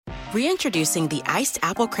Reintroducing the iced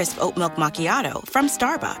apple crisp oat milk macchiato from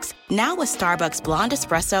Starbucks. Now with Starbucks blonde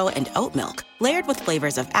espresso and oat milk, layered with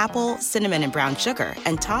flavors of apple, cinnamon, and brown sugar,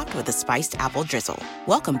 and topped with a spiced apple drizzle.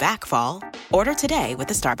 Welcome back, fall. Order today with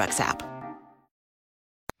the Starbucks app.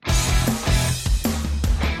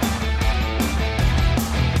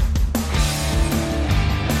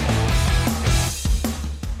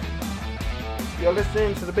 You're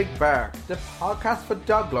listening to The Big Bark, the podcast for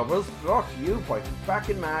dog lovers, brought to you by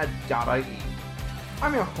BackinMad.ie.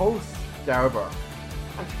 I'm your host, Darber,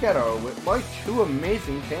 and together with my two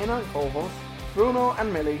amazing canine co-hosts, Bruno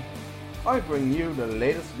and Millie, I bring you the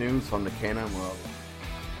latest news from the canine world.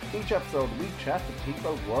 Each episode we chat to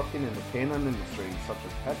people working in the canine industry, such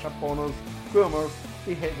as pet shop owners, groomers,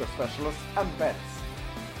 behaviour specialists and vets.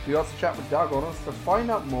 We also chat with dog owners to find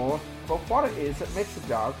out more about what it is that makes a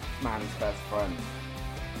dog man's best friend.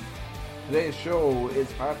 Today's show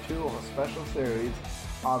is part 2 of a special series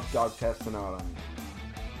of dog tests in Ireland.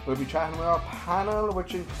 We'll be chatting with our panel,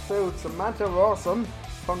 which includes Samantha Rawson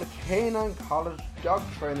from the Canine College Dog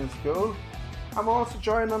Training School, and we're also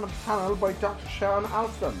joined on the panel by Dr. Sharon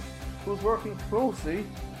Alston, who's working closely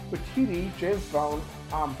with TD James Brown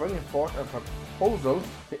on bringing forth a proposal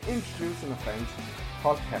to introduce an offence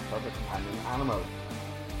called theft of a companion animal.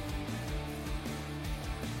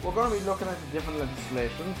 We're going to be looking at the different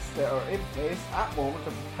legislations that are in place at the moment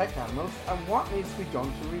to protect animals and what needs to be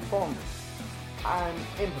done to reform this, and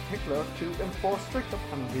in particular to enforce stricter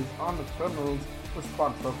penalties on the criminals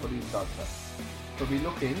responsible for these dog tests. We'll be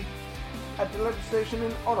looking at the legislation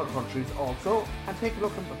in other countries also, and take a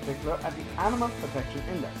look in particular at the Animal Protection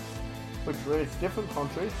Index, which rates different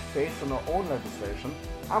countries based on their own legislation,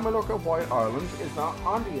 and we'll look at why Ireland is not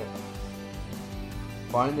on the index.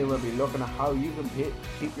 Finally, we'll be looking at how you can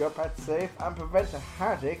keep your pet safe and prevent the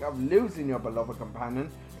heartache of losing your beloved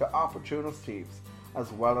companion to opportunist thieves,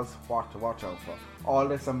 as well as what to watch out for. All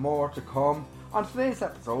this and more to come on today's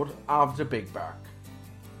episode of The Big Bark.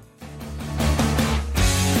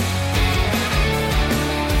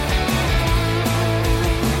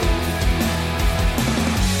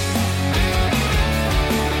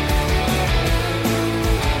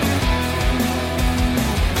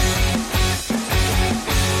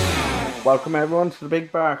 Welcome everyone to The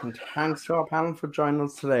Big Bark, and thanks to our panel for joining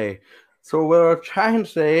us today. So we're chatting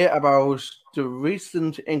today about the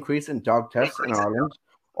recent increase in dog tests in Ireland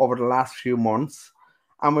over the last few months,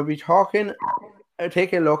 and we'll be taking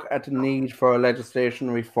a look at the need for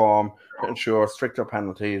legislation reform to ensure stricter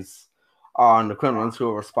penalties on the criminals who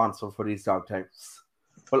are responsible for these dog tests.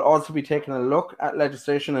 We'll also be taking a look at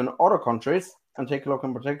legislation in other countries and take a look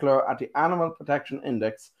in particular at the Animal Protection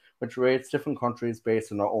Index, which rates different countries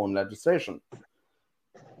based on their own legislation.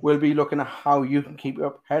 We'll be looking at how you can keep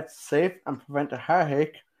your pets safe and prevent the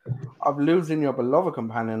heartache of losing your beloved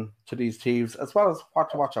companion to these thieves, as well as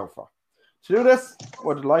what to watch out for. To do this,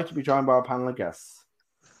 we're delighted to be joined by our panel of guests.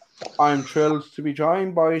 I'm thrilled to be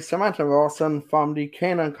joined by Samantha Rawson from the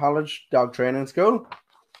Canine College Dog Training School.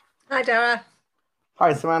 Hi, Dara.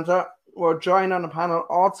 Hi, Samantha. We're joined on the panel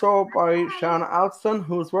also by Sharon Alston,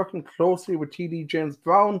 who's working closely with TD James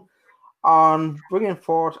Brown on bringing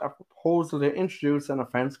forth a proposal to introduce an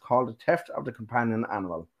offence called the theft of the companion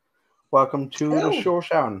animal. Welcome to the show,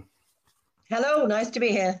 Sharon. Hello, nice to be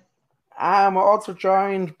here. We're also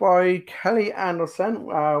joined by Kelly Anderson.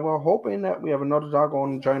 We're hoping that we have another dog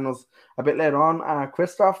on join us a bit later on,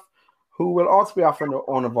 Christoph, who will also be offering their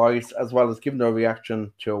own advice as well as giving their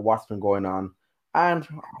reaction to what's been going on. And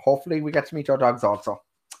hopefully we get to meet our dogs also.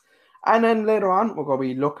 And then later on, we're going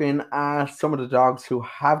to be looking at some of the dogs who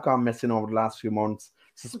have gone missing over the last few months,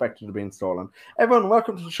 suspected of being stolen. Everyone,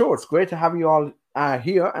 welcome to the show. It's great to have you all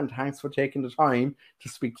here, and thanks for taking the time to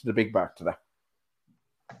speak to The Big Bark today.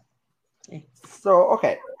 So,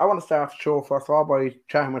 okay, I want to start the show first of all by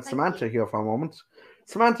chatting with Samantha here for a moment.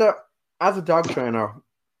 Samantha, as a dog trainer,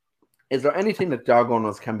 is there anything that dog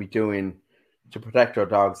owners can be doing to protect their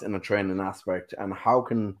dogs in a training aspect, and how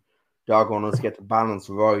can dog owners get the balance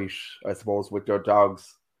right, I suppose, with their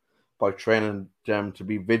dogs by training them to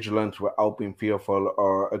be vigilant without being fearful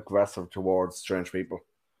or aggressive towards strange people?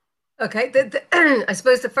 Okay, I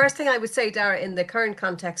suppose the first thing I would say, Dara, in the current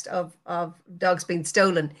context of dogs being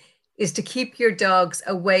stolen is to keep your dogs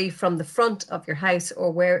away from the front of your house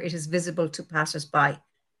or where it is visible to passers-by.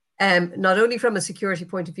 Not only from a security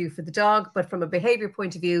point of view for the dog, but from a behaviour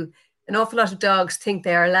point of view. An awful lot of dogs think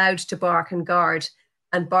they are allowed to bark and guard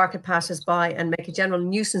and bark at passers-by and make a general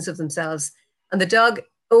nuisance of themselves. And the dog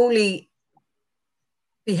only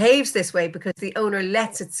behaves this way because the owner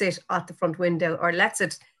lets it sit at the front window or lets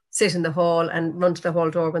it sit in the hall and run to the hall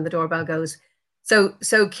door when the doorbell goes.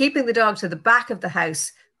 So keeping the dog to the back of the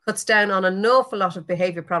house cuts down on an awful lot of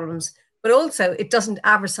behavior problems, but also it doesn't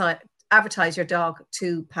advertise your dog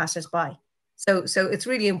to passers-by. So it's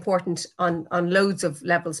really important on loads of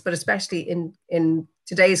levels, but especially in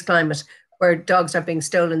today's climate where dogs are being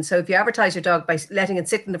stolen. So if you advertise your dog by letting it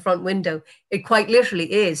sit in the front window, it quite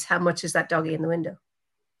literally is, how much is that doggy in the window?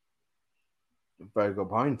 Very good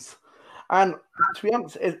points. And to be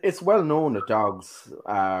honest, it's well known that dogs,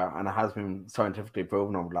 and it has been scientifically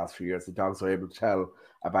proven over the last few years, that dogs are able to tell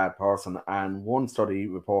a bad person. And one study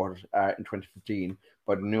reported in 2015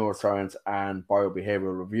 by the Neuroscience and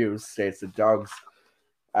Biobehavioral Reviews states that dogs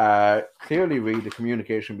clearly read the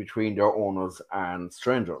communication between their owners and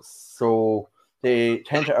strangers. So they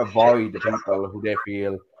tend to avoid the people who they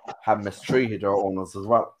feel have mistreated their owners as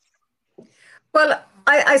well. Well,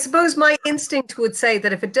 I suppose my instinct would say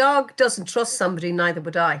that if a dog doesn't trust somebody, neither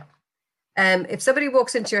would I. If somebody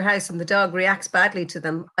walks into your house and the dog reacts badly to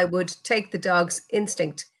them, I would take the dog's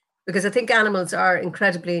instinct, because I think animals are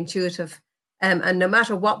incredibly intuitive. And no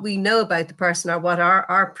matter what we know about the person or what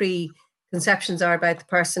our preconceptions are about the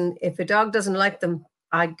person, if a dog doesn't like them,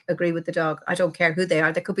 I agree with the dog. I don't care who they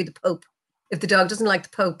are. They could be the Pope. If the dog doesn't like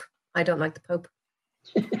the Pope, I don't like the Pope.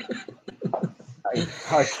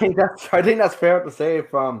 I think that's fair to say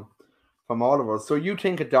from all of us. So you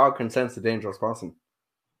think a dog can sense a dangerous person?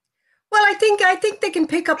 Well, I think they can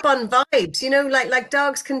pick up on vibes, like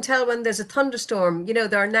dogs can tell when there's a thunderstorm.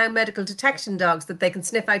 There are now medical detection dogs that they can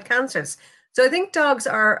sniff out cancers. So I think dogs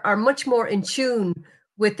are much more in tune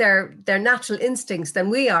with their natural instincts than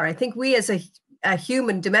we are. I think we, as a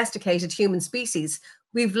human, domesticated human species,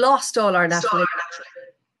 we've lost all our natural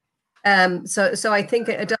instincts. So I think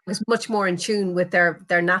a dog is much more in tune with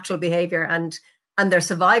their natural behavior and their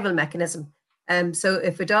survival mechanism. So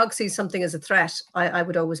if a dog sees something as a threat, I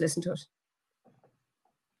would always listen to it.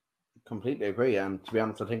 Completely agree. And to be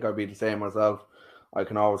honest, I think I'd be the same myself. I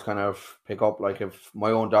can always kind of pick up, like, if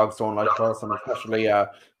my own dogs don't like a person, especially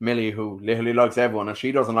Millie, who literally likes everyone, and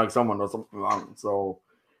she doesn't like someone, there's something wrong. So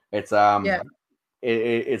it's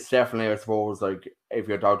it's definitely, I suppose, like, if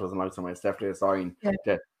your dog doesn't like someone, it's definitely a sign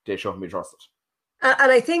that they shouldn't be trusted. And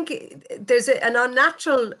I think there's an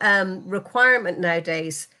unnatural requirement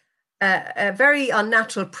nowadays, a very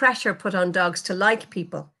unnatural pressure put on dogs to like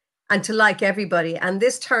people and to like everybody. And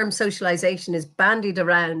this term socialization is bandied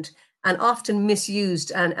around and often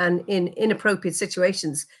misused and in inappropriate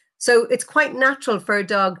situations. So it's quite natural for a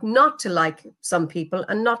dog not to like some people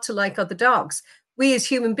and not to like other dogs. We as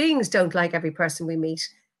human beings don't like every person we meet.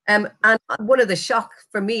 And one of the shock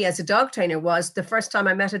for me as a dog trainer was the first time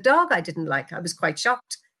I met a dog I didn't like. I was quite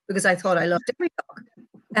shocked because I thought I loved every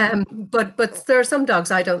dog. But there are some dogs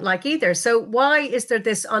I don't like either. So why is there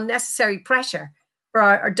this unnecessary pressure for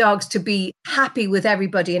our dogs to be happy with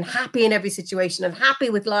everybody and happy in every situation and happy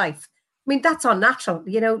with life? I mean, that's unnatural.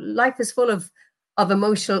 Life is full of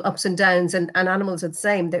emotional ups and downs, and animals are the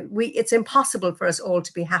same. It's impossible for us all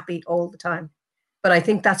to be happy all the time. But I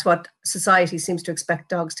think that's what society seems to expect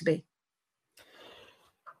dogs to be.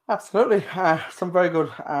 Absolutely. Some very good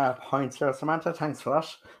points there, Samantha. Thanks for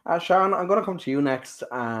that. Sharon, I'm going to come to you next,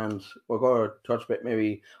 and we're going to touch a bit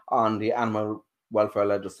maybe on the animal welfare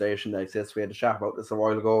legislation that exists. We had a chat about this a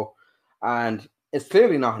while ago, and it's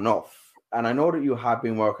clearly not enough. And I know that you have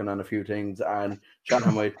been working on a few things, and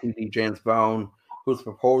chatting with TD James Brown, who's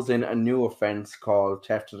proposing a new offence called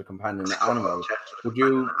theft of the companion animal. Would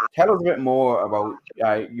you tell us a bit more about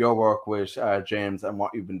your work with James and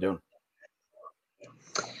what you've been doing?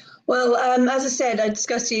 Well, as I said, I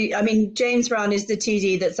discussed you. I mean, James Brown is the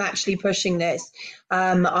TD that's actually pushing this.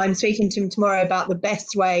 I'm speaking to him tomorrow about the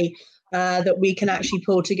best way that we can actually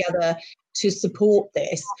pull together to support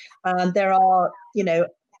this. There are,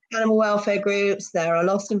 animal welfare groups, there are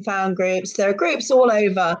lost and found groups, there are groups all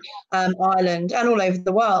over Ireland and all over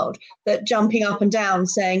the world that jumping up and down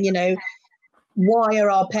saying, why are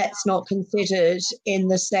our pets not considered in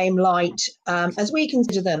the same light as we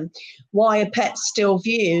consider them? Why are pets still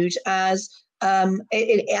viewed as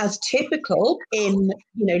typical in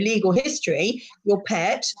legal history? Your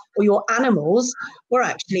pet or your animals were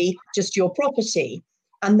actually just your property,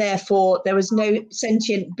 and therefore there was no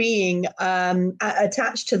sentient being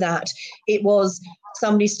attached to that. It was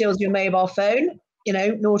somebody steals your mobile phone,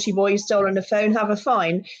 naughty boy, you've stolen a phone, have a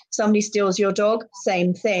fine. Somebody steals your dog,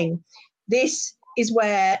 same thing. This is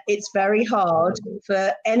where it's very hard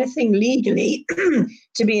for anything legally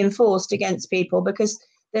to be enforced against people, because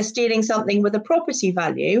they're stealing something with a property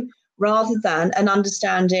value rather than an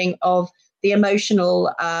understanding of the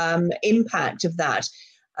emotional impact of that.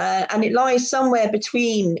 And it lies somewhere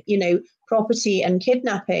between, property and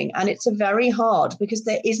kidnapping. And it's a very hard, because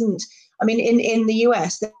there isn't, in the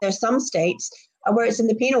US, there are some states where it's in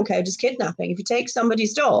the penal code as kidnapping. If you take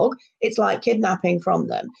somebody's dog, it's like kidnapping from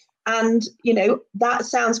them. And, you know, that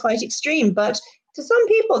sounds quite extreme, but to some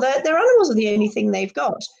people, their animals are the only thing they've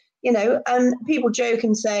got, you know, and people joke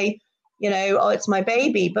and say, you know, oh, it's my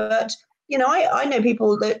baby. But, you know, I know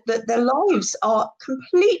people that their lives are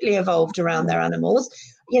completely evolved around their animals.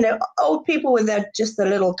 You know, old people with their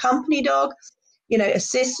little company dog, you know,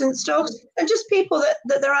 assistance dogs, and just people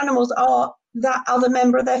that their animals are that other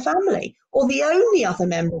member of their family or the only other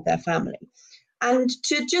member of their family. And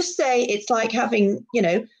to just say it's like having, you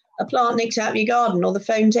know, a plant nicked out of your garden or the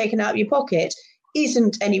phone taken out of your pocket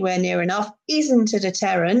isn't anywhere near enough, isn't a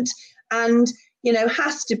deterrent, and, you know,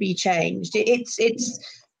 has to be changed. It's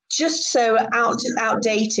just so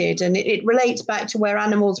outdated, and it relates back to where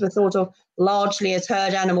animals were thought of largely as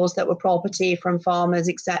herd animals that were property from farmers,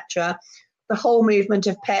 etc. The whole movement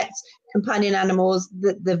of pets, companion animals,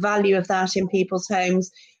 the value of that in people's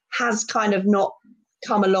homes has kind of not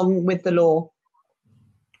come along with the law.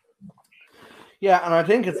 Yeah, and I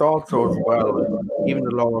think it's also as well, even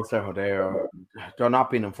the laws that are there, they're not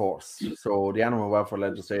being enforced. So the animal welfare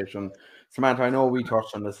legislation, Samantha, I know we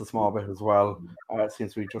touched on this a small bit as well,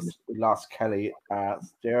 since we just lost Kelly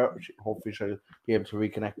there. Hopefully she'll be able to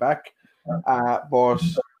reconnect back. But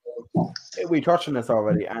we touched on this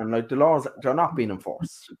already, and like the laws, they're not being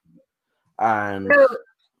enforced. And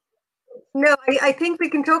no, I think we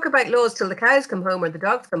can talk about laws till the cows come home or the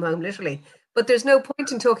dogs come home, literally. But there's no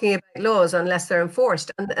point in talking about laws unless they're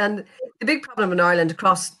enforced. And the big problem in Ireland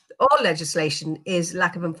across all legislation is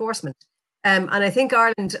lack of enforcement. And I think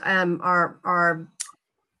Ireland are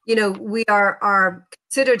you know, we are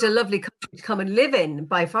considered a lovely country to come and live in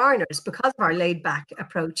by foreigners because of our laid back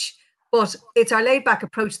approach. But it's our laid back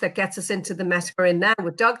approach that gets us into the mess we're in now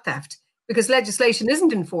with dog theft, because legislation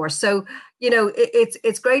isn't enforced. So, you know,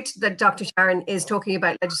 it's great that Dr. Sharon is talking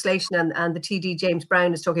about legislation and the TD James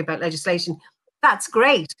Brown is talking about legislation. That's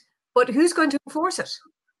great. But who's going to enforce it?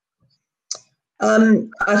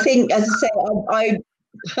 I think, as I say,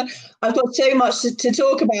 I've got so much to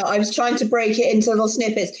talk about. I was trying to break it into little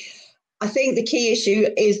snippets. I think the key issue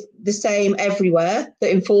is the same everywhere,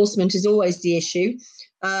 that enforcement is always the issue.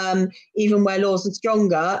 Even where laws are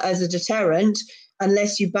stronger as a deterrent,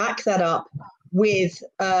 unless you back that up with,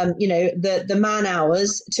 you know, the man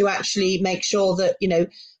hours to actually make sure that, you know,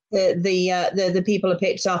 the people are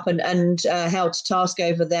picked up and held to task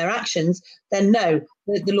over their actions, then no,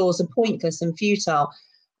 the laws are pointless and futile.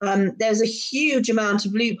 There's a huge amount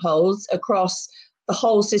of loopholes across the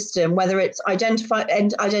whole system, whether it's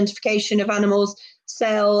identification of animals,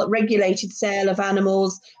 regulated sale of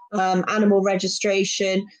animals, animal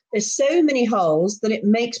registration. There's so many holes that it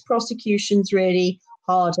makes prosecutions really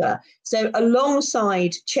harder. So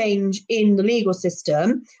alongside change in the legal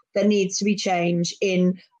system, there needs to be change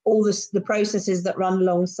in all the processes that run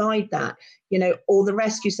alongside that. You know, all the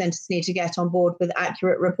rescue centres need to get on board with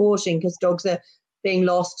accurate reporting, because dogs are being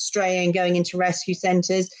lost, straying, going into rescue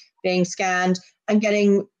centres, being scanned and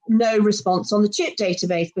getting no response on the CHIP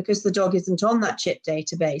database because the dog isn't on that CHIP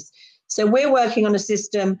database. So we're working on a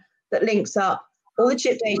system that links up all the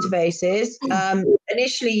CHIP databases,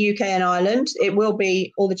 initially UK and Ireland. It will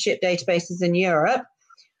be all the CHIP databases in Europe.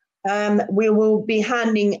 We will be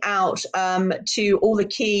handing out to all the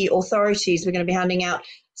key authorities, we're going to be handing out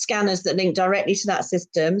scanners that link directly to that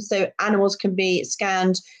system. So animals can be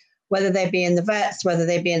scanned, whether they be in the vets, whether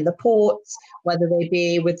they be in the ports, whether they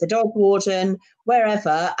be with the dog warden,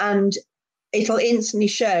 wherever, and it'll instantly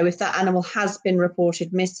show if that animal has been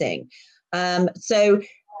reported missing. So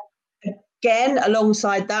again,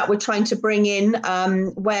 alongside that, we're trying to bring in,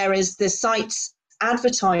 whereas the site's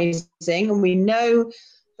advertising, and we know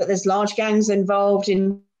that there's large gangs involved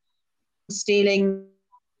in stealing,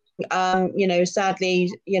 you know, sadly,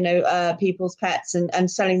 you know, people's pets and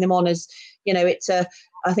selling them on as, you know,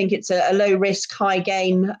 I think it's a low risk, high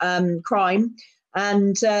gain crime.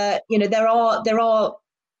 And, you know, there are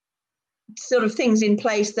sort of things in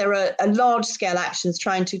place. There are large scale actions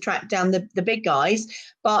trying to track down the big guys,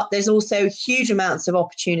 but there's also huge amounts of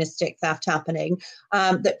opportunistic theft happening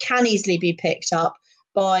that can easily be picked up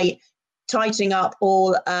by tightening up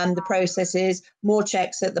all the processes, more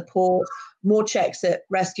checks at the port, more checks at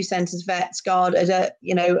rescue centres, vets,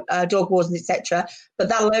 dog wardens, etc. But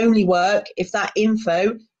that'll only work if that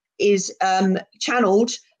info is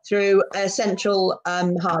channeled through a central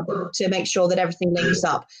hub to make sure that everything links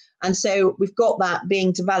up. And so we've got that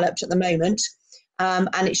being developed at the moment.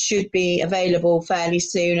 and it should be available fairly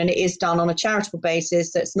soon. And it is done on a charitable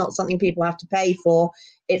basis, so it's not something people have to pay for.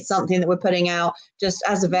 It's something that we're putting out just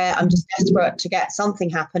as a vet. I'm just desperate to get something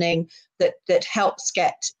happening that helps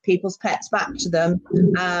get people's pets back to them,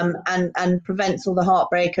 and prevents all the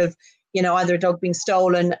heartbreak of, either a dog being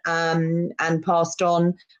stolen and passed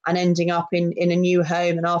on and ending up in a new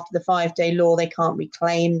home, and after the 5-day law they can't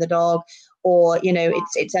reclaim the dog, or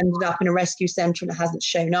it's ended up in a rescue centre and it hasn't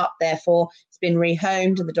shown up, therefore it's been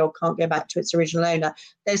rehomed and the dog can't go back to its original owner.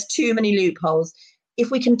 There's too many loopholes. If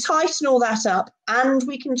we can tighten all that up and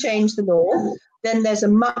we can change the law, then there's a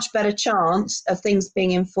much better chance of things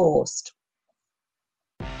being enforced.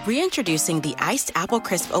 Reintroducing the iced apple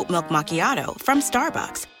crisp oat milk macchiato from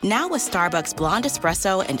Starbucks. Now with Starbucks blonde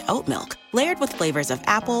espresso and oat milk, layered with flavors of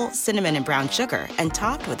apple, cinnamon, and brown sugar, and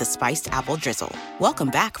topped with a spiced apple drizzle. Welcome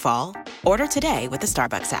back, fall. Order today with the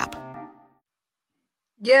Starbucks app.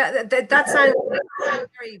 Yeah, that sounds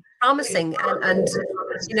very promising, and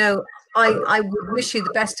I would wish you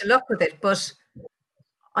the best of luck with it, but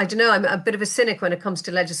I don't know, I'm a bit of a cynic when it comes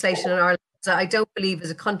to legislation in Ireland. I don't believe as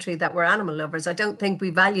a country that we're animal lovers. I don't think we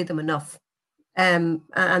value them enough, and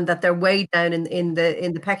that they're way down in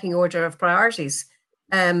the pecking order of priorities.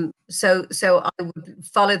 So I would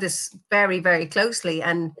follow this very, very closely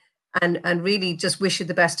and really just wish you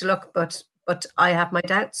the best of luck. But I have my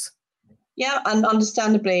doubts. Yeah, and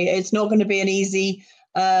understandably, it's not going to be an easy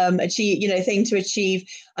thing to achieve.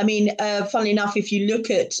 I mean, funnily enough, if you look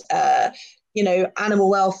at animal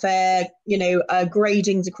welfare,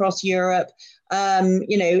 gradings across Europe,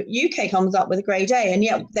 UK comes up with a grade A, and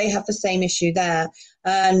yet they have the same issue there.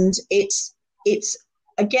 And it's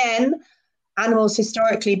again, animals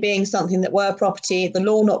historically being something that were property, the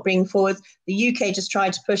law not bringing forward. The UK just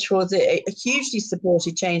tried to push forward a hugely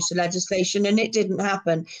supported change to legislation, and it didn't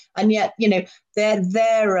happen. And yet, the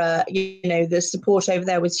support over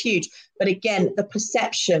there was huge. But again, the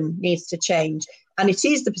perception needs to change. And it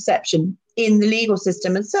is the perception in the legal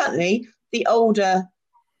system, and certainly the older,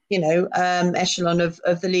 echelon of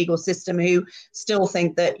the legal system, who still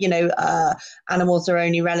think that, animals are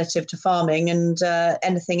only relative to farming and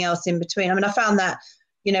anything else in between. I mean, I found that,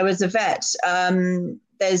 as a vet,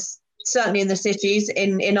 there's certainly in the cities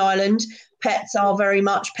in Ireland, pets are very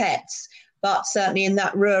much pets, but certainly in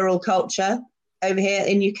that rural culture over here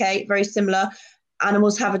in UK, very similar,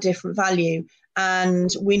 animals have a different value. And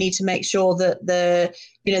we need to make sure that the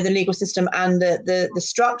legal system and the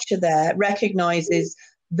structure there recognises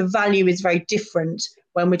the value is very different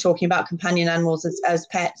when we're talking about companion animals as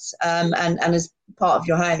pets and as part of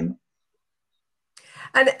your home.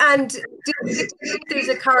 And do you think there's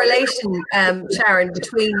a correlation, Sharon,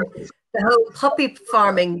 between the whole puppy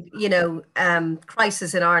farming,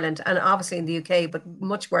 crisis in Ireland, and obviously in the UK, but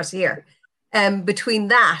much worse here, between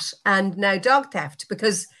that and now dog theft?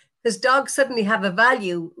 Because dogs suddenly have a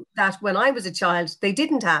value that when I was a child, they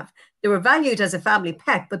didn't have. They were valued as a family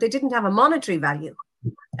pet, but they didn't have a monetary value.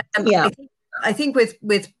 I think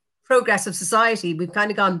with progress of society, we've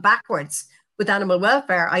kind of gone backwards with animal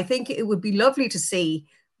welfare. I think it would be lovely to see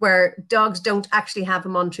where dogs don't actually have a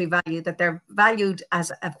monetary value, that they're valued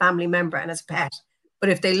as a family member and as a pet. But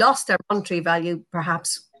if they lost their monetary value,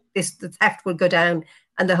 perhaps the theft would go down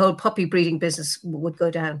and the whole puppy breeding business would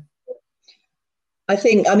go down.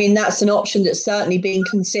 I mean, that's an option that's certainly being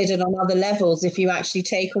considered on other levels. If you actually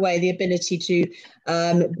take away the ability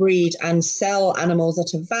to breed and sell animals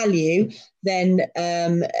at a value, then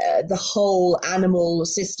the whole animal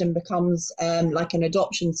system becomes like an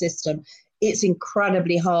adoption system. It's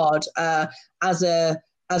incredibly hard as a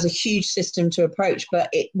huge system to approach, but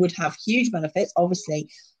it would have huge benefits, obviously.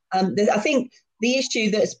 I think the issue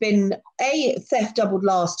that's been, theft doubled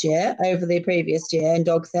last year over the previous year in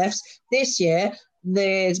dog thefts. This year,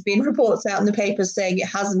 there's been reports out in the papers saying it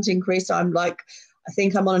hasn't increased. I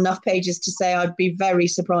think I'm on enough pages to say I'd be very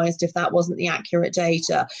surprised if that wasn't the accurate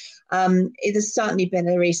data. It has certainly been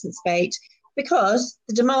a recent spate because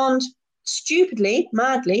the demand, stupidly,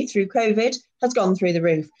 madly, through COVID, has gone through the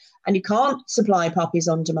roof. And you can't supply puppies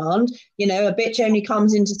on demand. A bitch only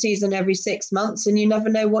comes into season every 6 months and you never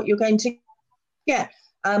know what you're going to get.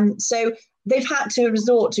 So they've had to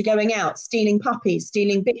resort to going out, stealing puppies,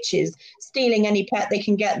 stealing bitches, stealing any pet they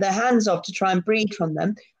can get their hands off to try and breed from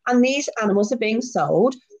them. And these animals are being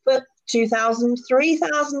sold for £2,000,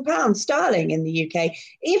 £3,000 sterling in the UK.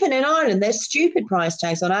 Even in Ireland, there's stupid price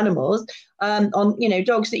tags on animals, on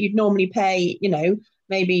dogs that you'd normally pay,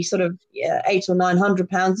 maybe sort of £800 or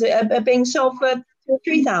 £900 are being sold for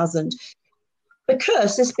 £3,000.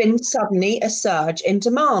 Because there's been suddenly a surge in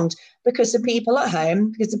demand because of people at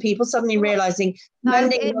home, because of people suddenly realising...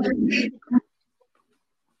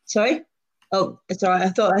 Sorry? Oh, sorry, I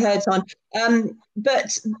thought I heard someone.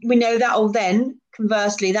 But we know that will then,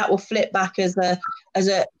 conversely, that will flip back as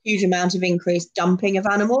a huge amount of increased dumping of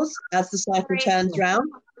animals as the cycle turns round.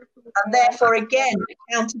 And therefore, again,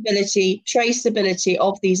 accountability, traceability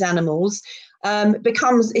of these animals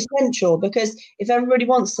becomes essential, because if everybody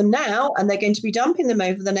wants them now and they're going to be dumping them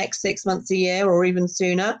over the next 6 months, a year, or even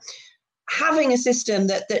sooner, having a system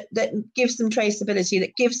that gives them traceability,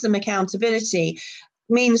 that gives them accountability,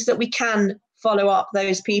 means that we can follow up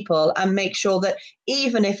those people and make sure that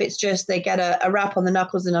even if it's just they get a rap on the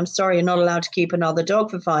knuckles and I'm sorry, you're not allowed to keep another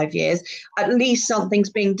dog for 5 years, at least something's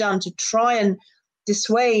being done to try and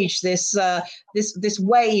dissuade this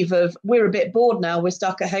wave of we're a bit bored now, we're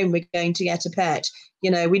stuck at home, we're going to get a pet. We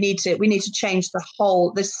need to change the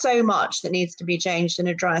whole. There's so much that needs to be changed and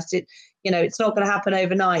addressed. It's not going to happen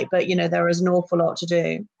overnight, but there is an awful lot to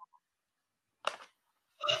do.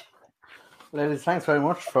 Ladies, thanks very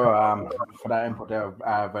much for that input there.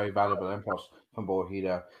 Very valuable input from both of you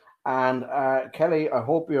there. And Kelly, I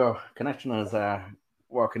hope your connection is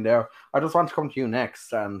working there. I just want to come to you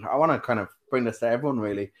next, and I want to kind of bring this to everyone,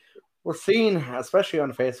 really. We're seeing, especially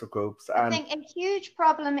on Facebook groups, and I think a huge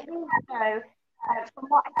problem is, though, from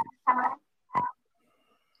what I can.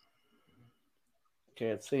 Okay,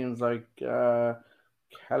 it seems like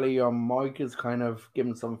Kelly, your mic is kind of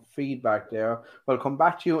giving some feedback there. We'll come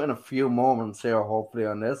back to you in a few moments here, hopefully,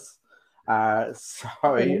 on this.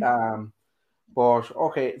 Sorry. But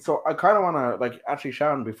okay, so I kind of want to, actually,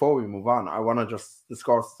 Sharon, before we move on, I want to just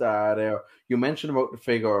discuss there. You mentioned about the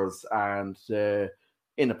figures, and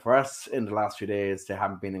in the press in the last few days, they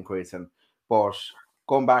haven't been increasing. But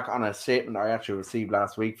going back on a statement I actually received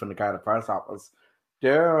last week from the Garda Press Office,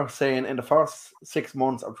 they're saying in the first 6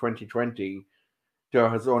 months of 2020, there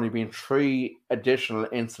has only been 3 additional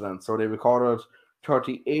incidents. So they recorded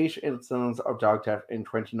 38 incidents of dog theft in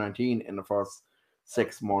 2019 in the first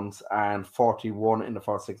 6 months, and 41 in the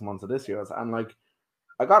first 6 months of this year. And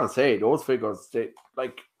I gotta say, those figures,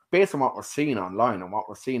 based on what we're seeing online and what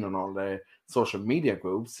we're seeing on all the social media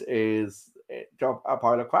groups, is a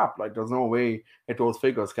pile of crap. There's no way that those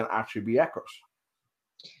figures can actually be accurate.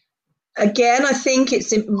 Again, I think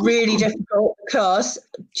it's really difficult because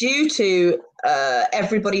due to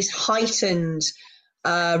everybody's heightened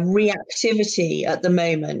reactivity at the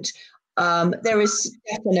moment, there is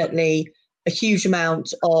definitely a huge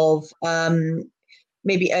amount of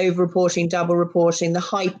maybe over-reporting, double reporting. The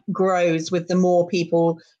hype grows with the more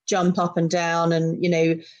people jump up and down and,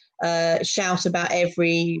 shout about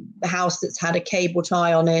every house that's had a cable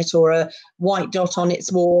tie on it or a white dot on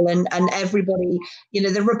its wall. And everybody,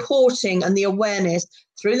 the reporting and the awareness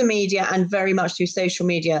through the media and very much through social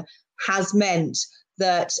media has meant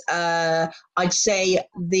that I'd say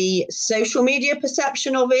the social media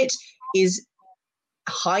perception of it is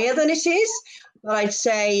higher than it is, but I'd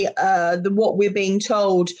say what we're being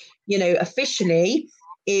told, officially,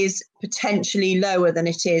 is potentially lower than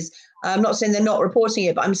it is. I'm not saying they're not reporting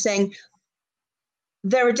it, but I'm saying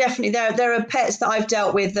there are definitely there are pets that I've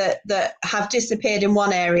dealt with that have disappeared in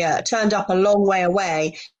one area, turned up a long way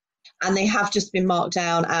away, and they have just been marked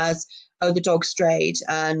down as, oh, the dog strayed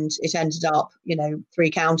and it ended up, 3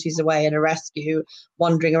 counties away in a rescue,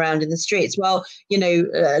 wandering around in the streets. Well,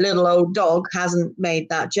 a little old dog hasn't made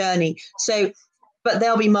that journey. So, but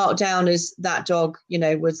they'll be marked down as that dog,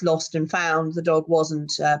 was lost and found. The dog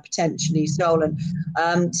wasn't potentially stolen.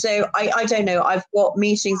 So I don't know. I've got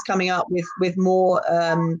meetings coming up with more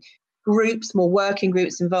groups, more working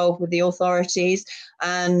groups involved with the authorities.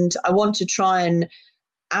 And I want to try and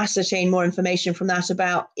ascertain more information from that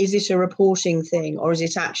about, is it a reporting thing or is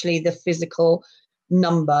it actually the physical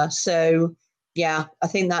number? So yeah, I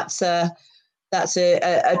think that's a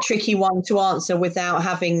tricky one to answer without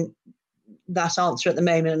having that answer at the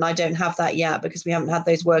moment, and I don't have that yet because we haven't had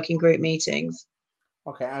those working group meetings.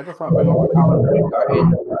 Okay, I just want to bring up a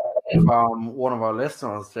comment from one of our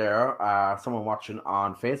listeners there, someone watching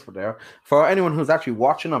on Facebook there. For anyone who's actually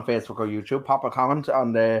watching on Facebook or YouTube, pop a comment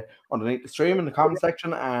underneath the stream in the comment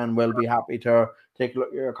section, and we'll be happy to take a look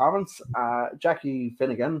at your comments. Jackie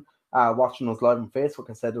Finnegan, watching us live on Facebook,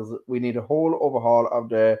 has said we need a whole overhaul of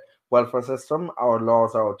the welfare system. Our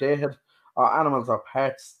laws are outdated. Our animals are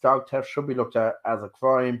pets. Dog theft should be looked at as a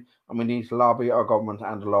crime, and we need to lobby our government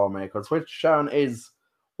and the lawmakers, which, Sharon, is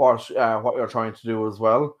what you're trying to do as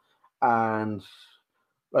well. And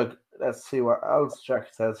let's see what else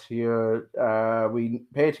Jack says here. We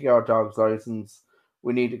pay to get our dog's license.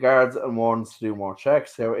 We need the guards and wardens to do more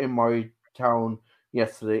checks. So in my town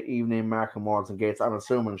yesterday evening, marking wards and gates. I'm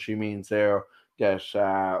assuming she means there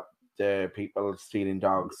that the people stealing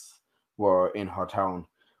dogs were in her town.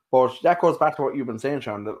 But that goes back to what you've been saying,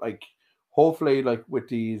 Sharon, that hopefully, like with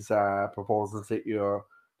these proposals that you're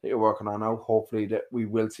working on now, hopefully that we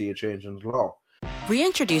will see a change in the law.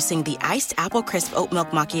 Reintroducing the iced apple crisp oat milk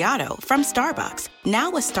macchiato from Starbucks. Now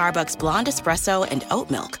with Starbucks blonde espresso and oat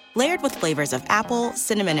milk, layered with flavors of apple,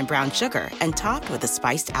 cinnamon, and brown sugar, and topped with a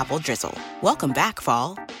spiced apple drizzle. Welcome back,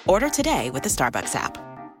 fall. Order today with the Starbucks app.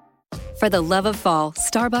 For the love of fall,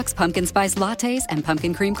 Starbucks pumpkin spice lattes and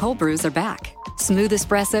pumpkin cream cold brews are back. Smooth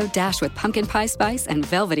espresso dashed with pumpkin pie spice and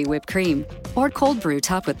velvety whipped cream. Or cold brew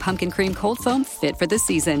topped with pumpkin cream cold foam fit for the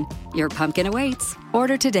season. Your pumpkin awaits.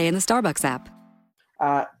 Order today in the Starbucks app.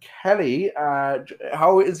 Kelly,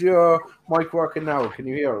 how is your mic working now? Can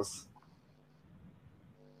you hear us?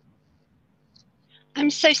 I'm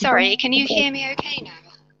so sorry. Can you hear me okay now?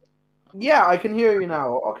 Yeah, I can hear you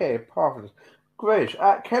now. Okay, perfect. Great.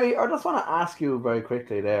 Kelly, I just want to ask you very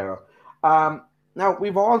quickly there. Now,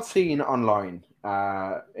 we've all seen online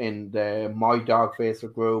in the My Dog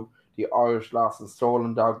Facebook group, the Irish Lost and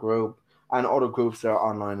Stolen Dog group, and other groups that are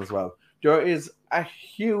online as well. There is a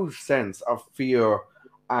huge sense of fear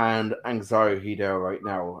and anxiety there right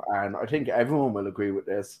now. And I think everyone will agree with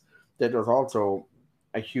this, that there's also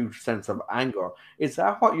a huge sense of anger. Is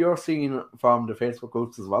that what you're seeing from the Facebook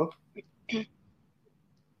groups as well?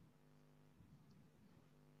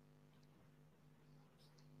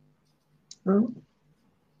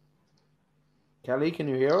 Kelly, can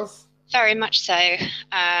you hear us? Very much so. In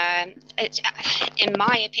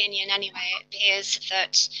my opinion, anyway, it appears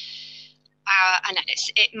that, and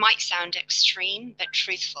it might sound extreme, but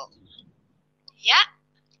truthful. Yeah?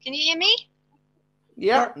 Can you hear me?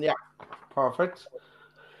 Yeah, perfect.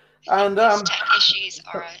 And tech issues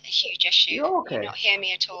are a huge issue. You're okay. Can you not hear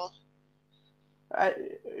me at all?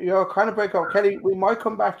 You're kind of break up. Kelly, we might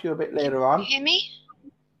come back to you a bit later on. Can you hear me?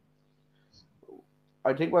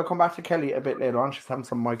 I think we'll come back to Kelly a bit later on. She's having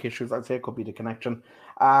some mic issues. I'd say it could be the connection.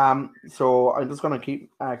 So I'm just going to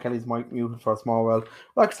keep Kelly's mic muted for a small while.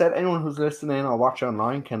 Like I said, anyone who's listening or watching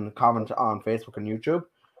online can comment on Facebook and YouTube,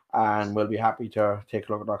 and we'll be happy to take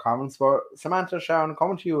a look at our comments. But Samantha, Sharon,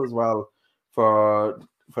 coming to you as well for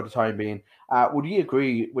the time being. Would you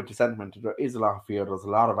agree with the sentiment that there is a lot of fear, there's a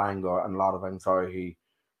lot of anger and a lot of anxiety,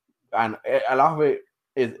 and a lot of it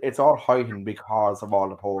it's all heightened because of all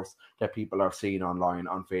the posts that people are seeing online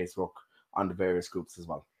on Facebook, on the various groups as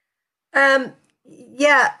well?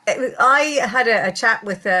 Yeah, I had a chat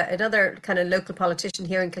with another kind of local politician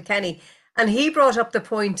here in Kilkenny, and he brought up the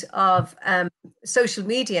point of social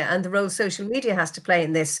media and the role social media has to play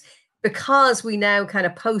in this, because we now kind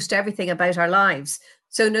of post everything about our lives.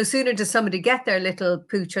 So no sooner does somebody get their little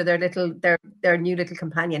pooch or their new little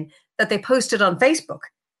companion, that they post it on Facebook.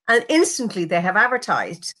 And instantly they have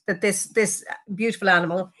advertised that this beautiful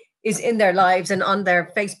animal is in their lives and on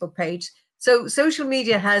their Facebook page. So social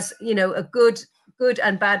media has, a good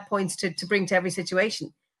and bad points to bring to every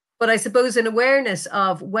situation. But I suppose an awareness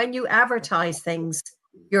of when you advertise things,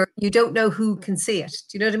 you don't know who can see it.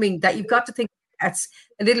 Do you know what I mean? That you've got to think that's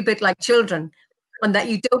a little bit like children, and that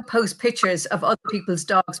you don't post pictures of other people's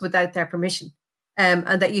dogs without their permission,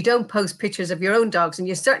 and that you don't post pictures of your own dogs, and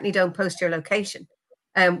you certainly don't post your location.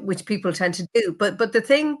 Which people tend to do. But the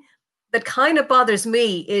thing that kind of bothers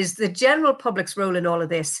me is the general public's role in all of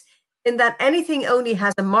this, in that anything only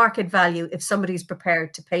has a market value if somebody's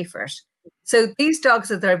prepared to pay for it. So these dogs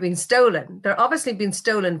that are being stolen, they're obviously being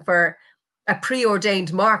stolen for a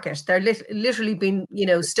preordained market. They're literally being,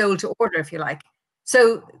 stole to order, if you like.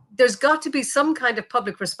 So there's got to be some kind of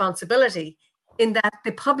public responsibility in that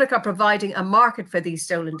the public are providing a market for these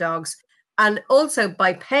stolen dogs. And also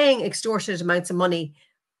by paying extortionate amounts of money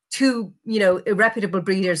to, irreputable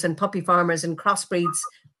breeders and puppy farmers and crossbreeds.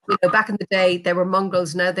 Back in the day, they were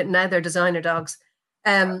mongrels. Now they're designer dogs.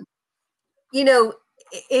 If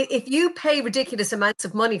you pay ridiculous amounts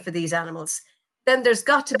of money for these animals, then there's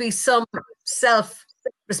got to be some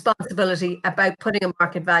self-responsibility about putting a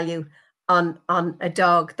market value on a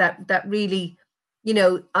dog that really,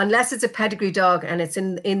 unless it's a pedigree dog and it's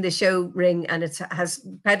in the show ring and it has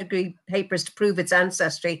pedigree papers to prove its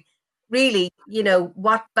ancestry, really,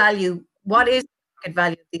 what is the market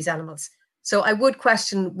value of these animals? So I would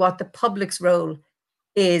question what the public's role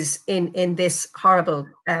is in this horrible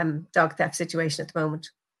dog theft situation at the moment.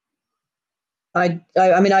 I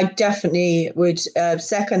definitely would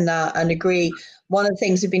second that and agree. One of the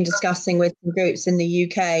things we've been discussing with some groups in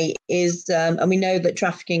the UK is, and we know that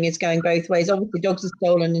trafficking is going both ways. Obviously, dogs are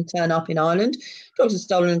stolen and turn up in Ireland. Dogs are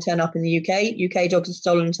stolen and turn up in the UK. UK dogs are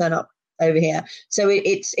stolen and turn up over here. So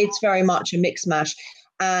it's very much a mix mash.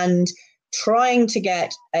 And trying to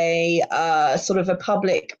get a sort of a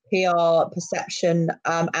public PR perception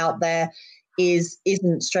out there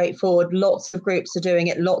isn't straightforward. Lots of groups are doing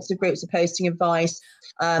it. Lots of groups are posting advice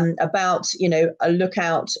about, a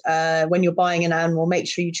lookout when you're buying an animal. Make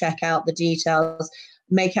sure you check out the details.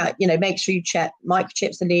 Make sure you check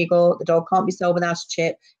microchips are legal. The dog can't be sold without a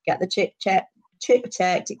chip. Get the chip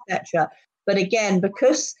checked, etc. But again,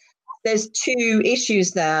 because there's two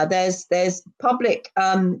issues there. There's public,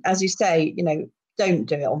 as you say, don't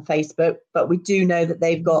do it on Facebook, but we do know that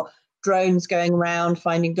they've got drones going around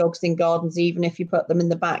finding dogs in gardens, even if you put them in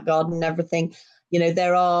the back garden and everything.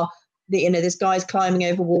 There's guys climbing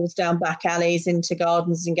over walls down back alleys into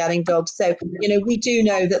gardens and getting dogs. So, we do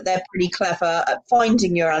know that they're pretty clever at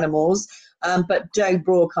finding your animals, but don't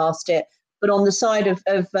broadcast it. But on the side of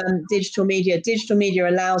digital media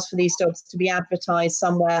allows for these dogs to be advertised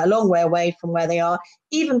somewhere a long way away from where they are,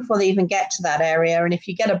 even before they even get to that area. And if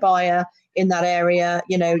you get a buyer in that area,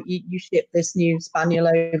 you ship this new spaniel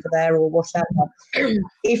over there or whatever.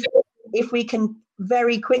 If we can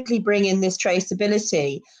very quickly bring in this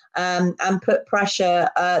traceability and put pressure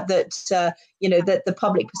that the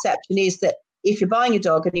public perception is that if you're buying a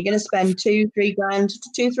dog and you're going to spend 2-3 grand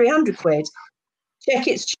to 200-300 quid, check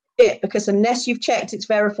its chip, because unless you've checked it's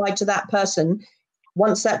verified to that person,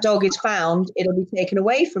 once that dog is found, it'll be taken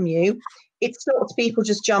away from you. It stops people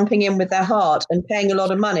just jumping in with their heart and paying a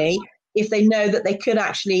lot of money if they know that they could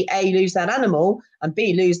actually A, lose that animal, and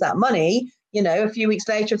B, lose that money, a few weeks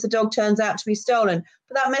later if the dog turns out to be stolen.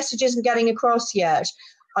 But that message isn't getting across yet.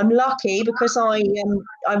 I'm lucky because I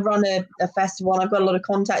run a festival and I've got a lot of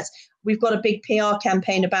contacts. We've got a big PR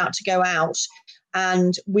campaign about to go out,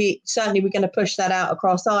 and we're going to push that out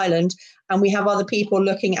across Ireland. And we have other people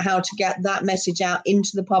looking at how to get that message out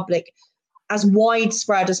into the public as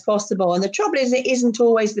widespread as possible. And the trouble is, it isn't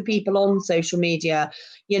always the people on social media,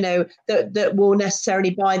 that will necessarily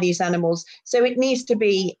buy these animals. So it needs to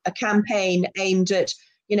be a campaign aimed at,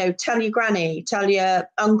 tell your granny, tell your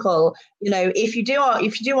uncle, if you do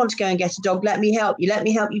want to go and get a dog, let me help you. Let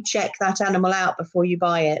me help you check that animal out before you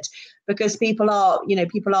buy it, because people are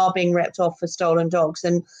being ripped off for stolen dogs.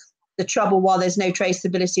 And the trouble, while there's no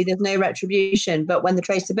traceability, there's no retribution. But when the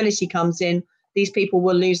traceability comes in, these people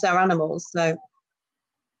will lose their animals. So,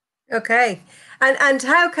 okay, and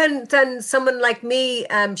how can then someone like me,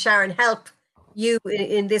 Sharon, help you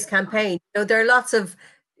in this campaign? There are lots of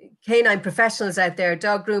canine professionals out there,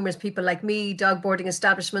 dog groomers, people like me, dog boarding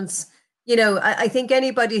establishments. I think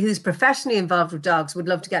anybody who's professionally involved with dogs would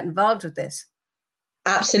love to get involved with this.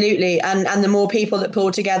 Absolutely. And the more people that pull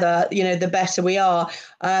together, the better we are.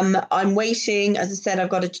 I'm waiting, as I said, I've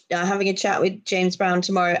got having a chat with James Brown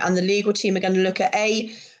tomorrow, and the legal team are going to look at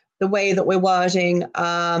the way that we're wording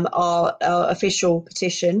our official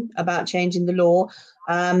petition about changing the law,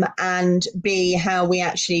 and B, how we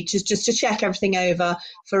actually just to check everything over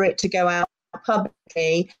for it to go out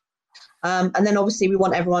publicly. And then obviously we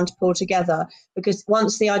want everyone to pull together, because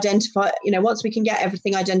once we can get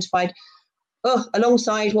everything identified,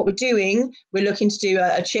 alongside what we're doing, we're looking to do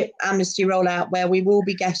a chip amnesty rollout where we will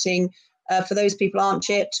be getting, for those people who aren't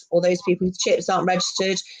chipped or those people whose chips aren't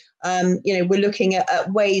registered, we're looking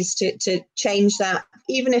at ways to change that,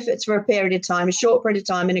 even if it's for a period of time, a short period of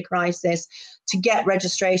time in a crisis, to get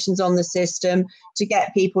registrations on the system, to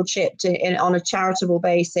get people chipped on a charitable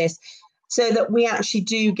basis, so that we actually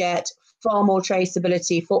do get far more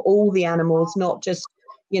traceability for all the animals, not just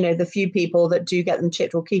the few people that do get them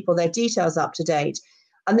chipped or keep all their details up to date.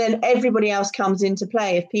 And then everybody else comes into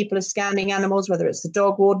play. If people are scanning animals, whether it's the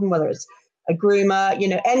dog warden, whether it's a groomer,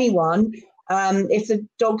 anyone, if the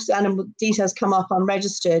dog's animal details come up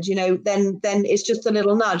unregistered, then it's just a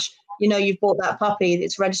little nudge. You've bought that puppy,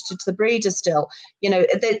 it's registered to the breeder still.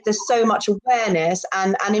 There's so much awareness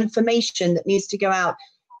and information that needs to go out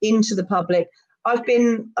into the public. I've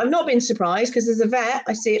not been surprised, because as a vet,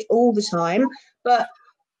 I see it all the time, but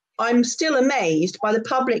I'm still amazed by the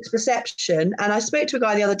public's perception. And I spoke to a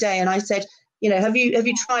guy the other day and I said, have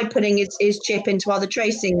you tried putting his chip into other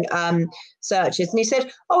tracing searches? And he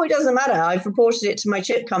said, it doesn't matter. I've reported it to my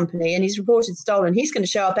chip company and he's reported stolen. He's going to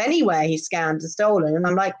show up anywhere he's scanned as stolen. And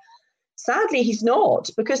I'm like, sadly, he's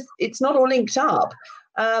not, because it's not all linked up.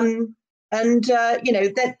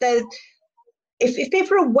 If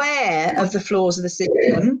people are aware of the flaws of the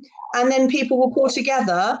system, and then people will pull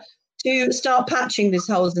together to start patching these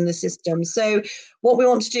holes in the system. So what we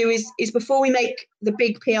want to do is before we make the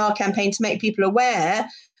big PR campaign to make people aware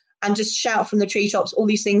and just shout from the treetops, all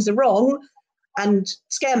these things are wrong, and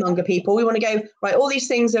scaremonger people, we want to go, right, all these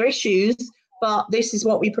things are issues, but this is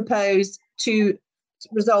what we propose to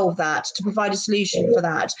resolve that, to provide a solution for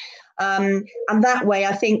that. And that way,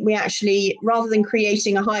 I think we actually, rather than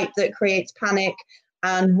creating a hype that creates panic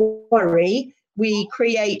and worry, we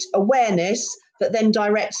create awareness that then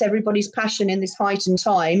directs everybody's passion in this heightened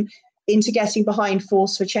time into getting behind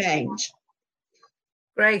Force for Change.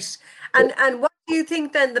 Great. And what do you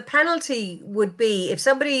think then the penalty would be if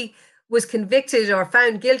somebody was convicted or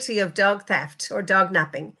found guilty of dog theft or dog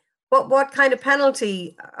napping? What kind of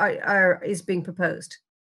penalty is being proposed?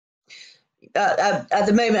 At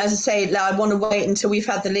the moment, as I say, I want to wait until we've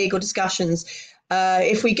had the legal discussions.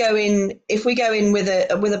 If we go in with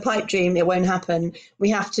a pipe dream, it won't happen. We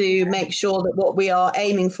have to make sure that what we are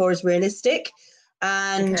aiming for is realistic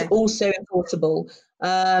and also enforceable.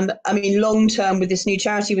 I mean, long term, with this new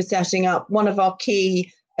charity we're setting up, one of our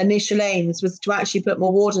key initial aims was to actually put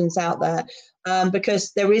more wardens out there.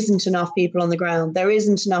 Because there isn't enough people on the ground. There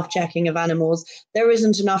isn't enough checking of animals. There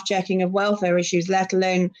isn't enough checking of welfare issues, let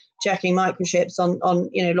alone checking microchips on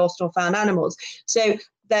lost or found animals. So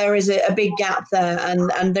there is a big gap there,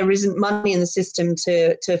 and there isn't money in the system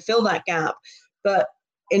to fill that gap. But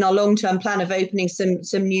in our long-term plan of opening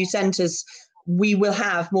some new centres, we will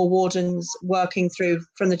have more wardens working through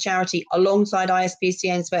from the charity alongside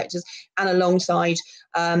ISPCA inspectors and alongside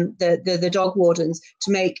the dog wardens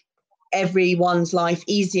to make everyone's life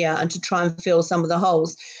easier and to try and fill some of the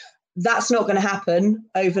holes. That's not going to happen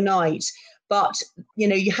overnight, but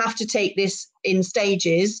you have to take this in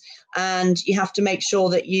stages, and you have to make sure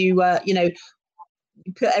that you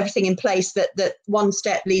put everything in place that one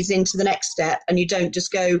step leads into the next step, and you don't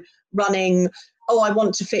just go running, I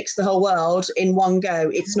want to fix the whole world in one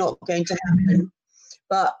go. It's not going to happen.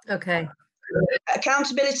 But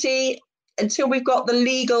accountability, until we've got the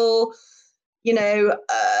legal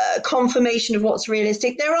confirmation of what's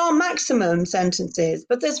realistic. There are maximum sentences,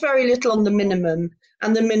 but there's very little on the minimum,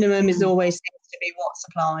 and the minimum is always seems to be what's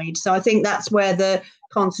applied. So I think that's where the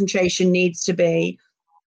concentration needs to be.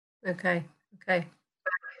 Okay.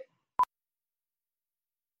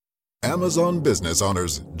 Amazon Business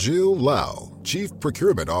honors Jill Lau, Chief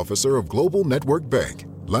Procurement Officer of Global Network Bank.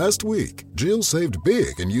 Last week, Jill saved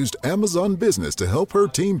big and used Amazon Business to help her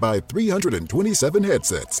team buy 327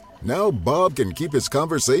 headsets. Now Bob can keep his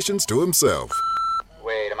conversations to himself.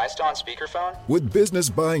 Wait, am I still on speakerphone? With business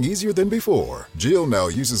buying easier than before, Jill now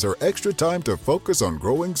uses her extra time to focus on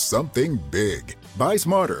growing something big. Buy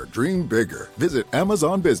smarter, dream bigger. Visit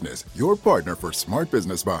Amazon Business, your partner for smart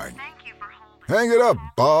business buying. Hang it up,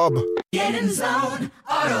 Bob. Get in zone,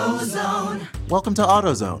 AutoZone. Welcome to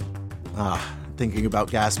AutoZone. Thinking about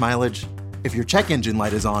gas mileage? If your check engine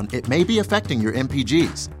light is on, it may be affecting your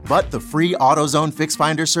MPGs, but the free AutoZone Fix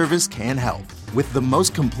Finder service can help. With the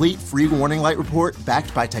most complete free warning light report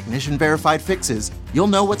backed by technician-verified fixes, you'll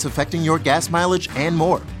know what's affecting your gas mileage and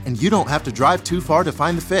more, and you don't have to drive too far to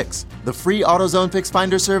find the fix. The free AutoZone Fix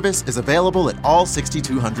Finder service is available at all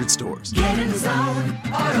 6,200 stores. Get in zone,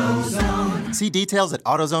 AutoZone. See details at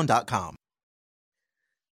AutoZone.com.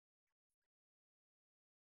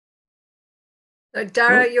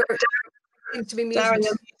 Dara, you seem to be muted. Dara,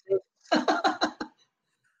 you're muted.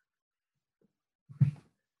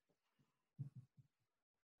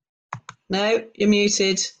 No, you're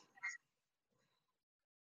muted.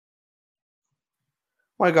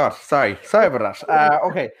 My God, sorry about that.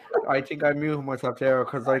 Okay, I think I muted myself there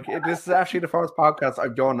because this is actually the first podcast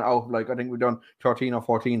I've done out. I think we've done 13 or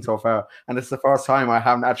 14 so far, and it's the first time I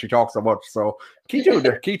haven't actually talked so much. So keep doing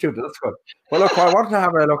it. That's good. Well, look, what I wanted to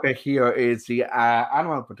have a look at here is the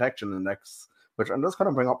Animal Protection Index, which I'm just going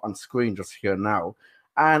to bring up on screen just here now.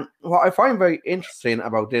 And what I find very interesting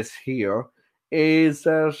about this here is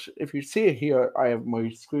that if you see it here, I have my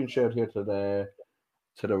screen shared here to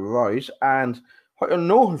the right, and what you'll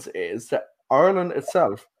notice is that Ireland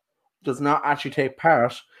itself does not actually take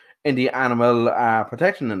part in the Animal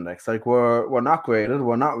Protection Index. We're not graded,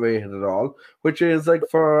 we're not rated at all, which is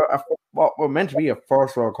what we're meant to be a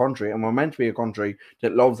first world country, and we're meant to be a country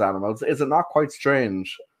that loves animals. Is it not quite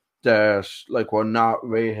strange that we're not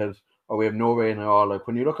rated, or we have no rating at all?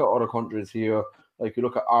 When you look at other countries here, you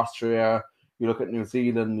look at Austria, you look at New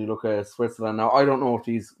Zealand, you look at Switzerland. Now, I don't know if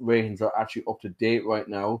these ratings are actually up to date right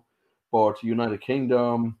now, but United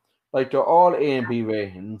Kingdom, they're all A and B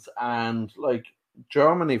ratings, and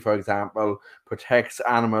Germany, for example, protects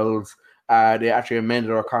animals. They actually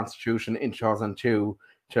amended our constitution in 2002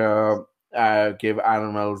 to give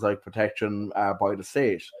animals protection by the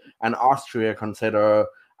state, and Austria consider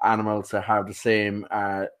animals to have the same,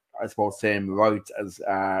 same rights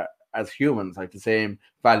as humans, the same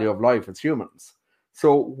value of life as humans.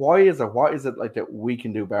 So why is it that we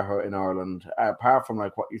can do better in Ireland, apart from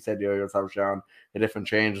what you said there yourself, Sharon, the different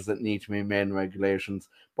changes that need to be made in regulations?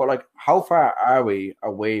 But how far are we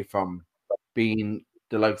away from being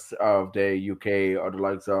the likes of the UK or the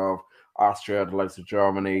likes of Austria, the likes of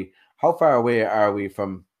Germany? How far away are we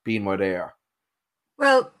from being where they are?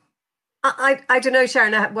 Well, I don't know,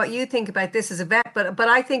 Sharon, what you think about this as a vet, but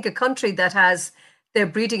I think a country that has their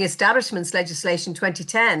breeding establishments legislation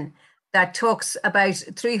 2010 that talks about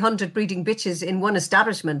 300 breeding bitches in one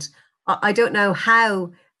establishment. I don't know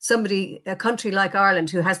how a country like Ireland,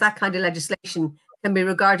 who has that kind of legislation, can be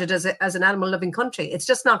regarded as an animal loving country. It's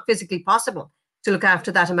just not physically possible to look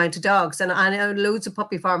after that amount of dogs. And I know loads of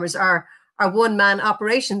puppy farmers are one man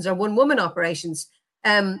operations or one woman operations.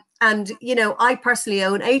 And, you know, I personally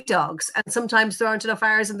own 8 dogs, and sometimes there aren't enough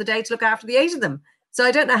hours in the day to look after the 8 of them. So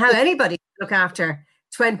I don't know how anybody can look after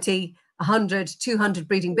 20, 100, 200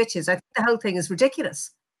 breeding bitches. I think the whole thing is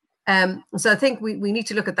ridiculous. So I think we need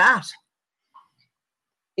to look at that.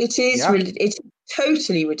 It is it's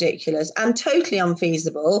totally ridiculous and totally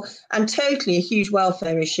unfeasible and totally a huge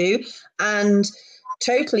welfare issue and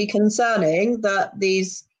totally concerning that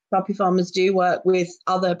these puppy farmers do work with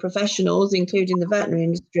other professionals, including the veterinary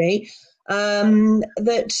industry,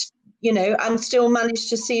 that, you know, and still manage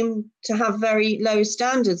to seem to have very low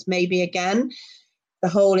standards. Maybe again, the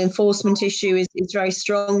whole enforcement issue is very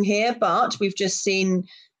strong here, but we've just seen,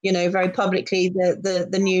 you know, very publicly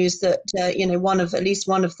the news that you know, at least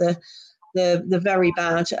one of the very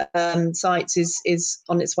bad sites is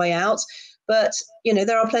on its way out. But you know,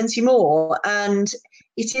 there are plenty more, and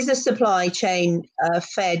it is a supply chain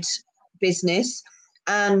fed business.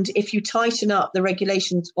 And if you tighten up the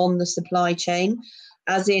regulations on the supply chain,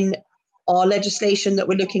 as in our legislation that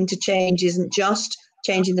we're looking to change isn't just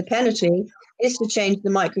changing the penalty, it's to change the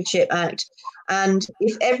Microchip Act. And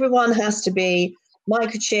if everyone has to be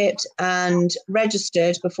microchipped and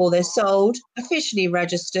registered before they're sold, officially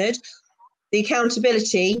registered, the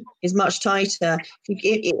accountability is much tighter.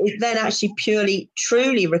 It then actually purely,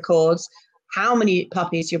 truly records how many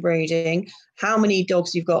puppies you're breeding, how many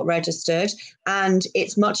dogs you've got registered, and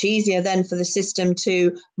it's much easier then for the system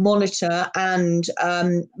to monitor and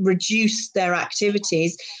reduce their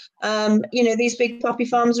activities. You know, these big puppy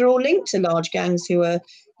farms are all linked to large gangs who are,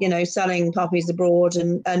 you know, selling puppies abroad,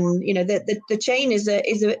 and you know, the chain is a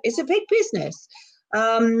big business.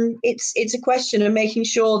 It's a question of making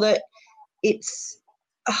sure that it's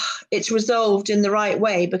resolved in the right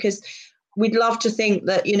way, because we'd love to think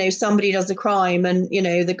that, you know, somebody does a crime and, you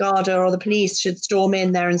know, the Garda or the police should storm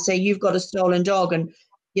in there and say, you've got a stolen dog and,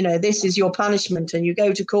 you know, this is your punishment, and you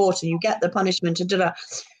go to court and you get the punishment and da-da.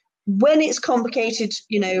 When it's complicated,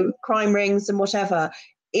 you know, crime rings and whatever,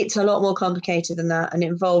 it's a lot more complicated than that, and it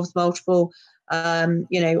involves multiple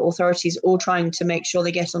you know, authorities all trying to make sure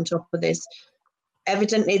they get on top of this.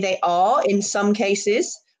 Evidently they are in some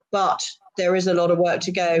cases, but there is a lot of work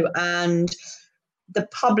to go, and the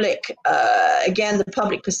public, again, the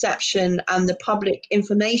public perception and the public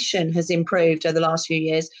information has improved over the last few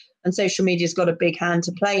years, and social media's got a big hand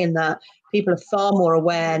to play in that. People are far more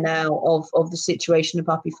aware now of the situation of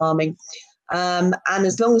puppy farming, and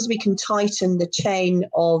as long as we can tighten the chain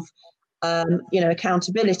of you know,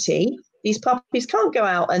 accountability, these puppies can't go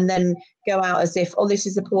out and then go out as if, oh, this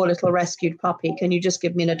is a poor little rescued puppy. Can you just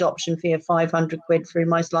give me an adoption fee of 500 quid through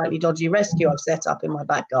my slightly dodgy rescue I've set up in my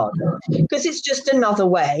back garden? Because it's just another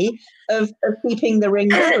way of keeping the ring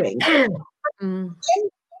going.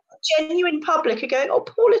 Genuine public are going, oh,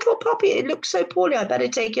 poor little puppy, it looks so poorly, I better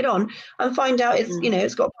take it on, and find out it's, you know,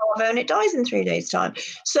 it's got parvo and it dies in 3 days' time.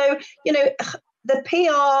 So, you know, the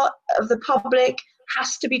PR of the public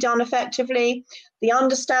has to be done effectively. The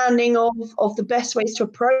understanding of the best ways to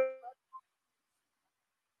approach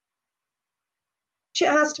it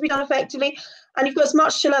has to be done effectively. And you've got as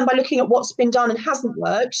much to learn by looking at what's been done and hasn't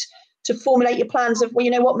worked to formulate your plans of, well, you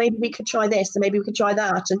know what, maybe we could try this and maybe we could try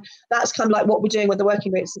that. And that's kind of like what we're doing with the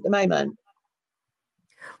working groups at the moment.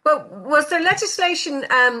 Well, was there legislation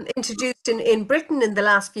introduced in Britain in the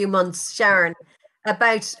last few months, Sharon,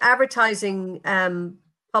 about advertising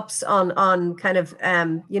pups on kind of,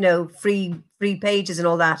 you know, free pages and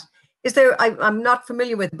all that? Is there, I'm not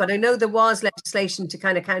familiar with it, but I know there was legislation to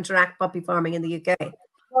kind of counteract puppy farming in the UK.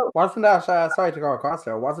 Wasn't that, sorry to go across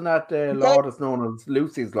there, wasn't that the law that's known as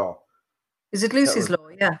Lucy's Law? Is it Lucy's Law?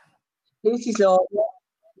 Yeah. Lucy's Law. Yeah.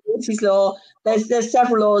 Lucy's Law. There's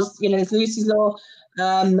several laws, you know, there's Lucy's Law.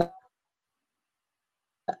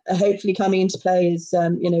 Hopefully coming into play is,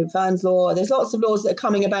 you know, Van's Law. There's lots of laws that are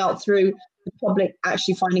coming about through the public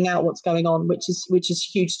actually finding out what's going on, which is a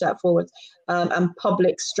huge step forward, and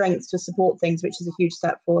public strength to support things, which is a huge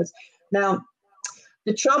step forward. Now,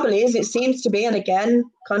 the trouble is, it seems to be, and again,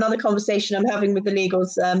 another conversation I'm having with the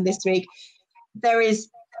legals this week, there is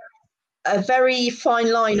a very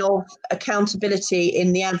fine line of accountability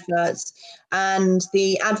in the adverts, and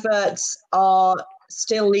the adverts are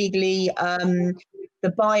still legally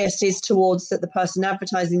the bias is towards that the person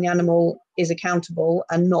advertising the animal is accountable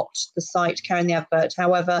and not the site carrying the advert.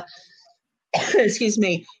 However, excuse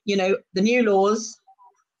me, the new laws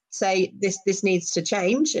say this needs to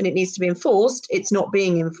change and it needs to be enforced. It's not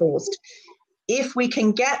being enforced. If we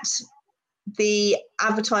can get the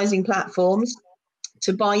advertising platforms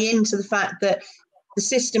to buy into the fact that the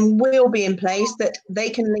system will be in place, that they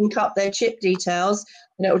can link up their chip details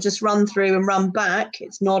and it will just run through and run back.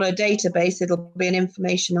 It's not a database, it'll be an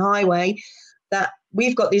information highway, that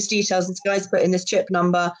we've got these details, this guy's put in this chip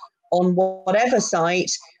number on whatever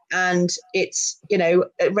site, and it's,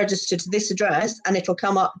 registered to this address, and it'll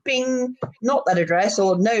come up, bing, not that address,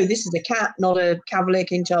 or no, this is a cat, not a Cavalier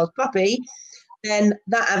King Charles puppy, then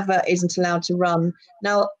that advert isn't allowed to run.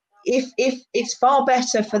 Now, if it's far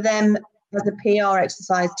better for them as a PR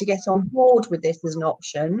exercise to get on board with this as an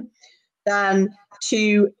option than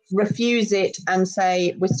to refuse it and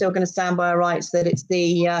say we're still going to stand by our rights, that it's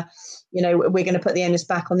the we're going to put the onus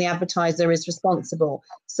back on the advertiser is responsible.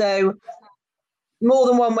 So more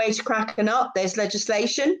than one way to crack a nut. There's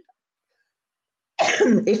legislation.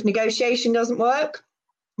 If negotiation doesn't work,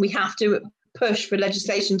 we have to push for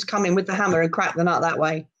legislation to come in with the hammer and crack the nut that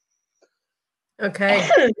way. Okay.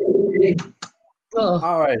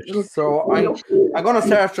 All right, so I'm going to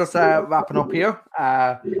start just wrapping up here,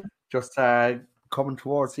 just coming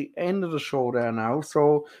towards the end of the show there now.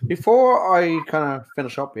 So before I kind of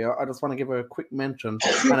finish up here, I just want to give a quick mention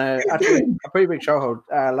and actually a pretty big shout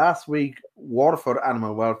out. Last week, Waterford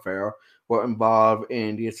Animal Welfare were involved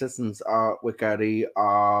in the assistance with Gardaí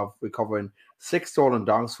of recovering 6 stolen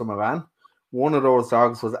dogs from a van. One of those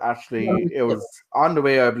dogs was it was on the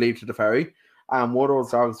way, I believe, to the ferry. And one of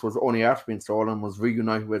those dogs was only after being stolen, was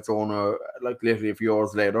reunited with its owner, like literally a few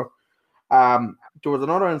hours later. There was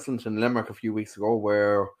another incident in Limerick a few weeks ago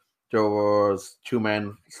where there was 2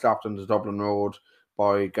 men stopped on the Dublin Road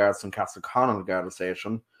by guards from Castleconnell Garda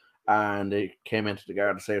Station, and they came into the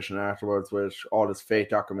Garda Station afterwards with all this fake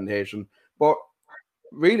documentation. But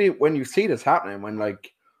really, when you see this happening, when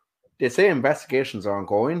they say investigations are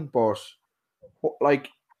ongoing, but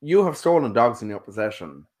you have stolen dogs in your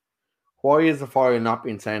possession. Why is the file not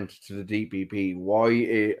being sent to the DPP?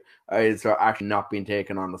 Why is there actually not being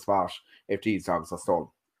taken on the spot if these dogs are stolen?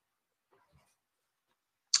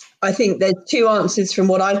 I think there's 2 answers from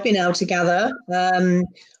what I've been able to gather.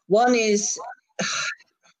 One is,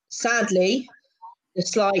 sadly, the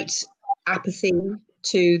slight apathy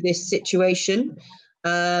to this situation.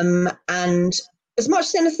 And as much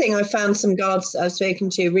as anything, I found some guards I've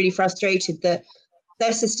spoken to really frustrated that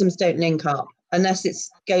their systems don't link up unless it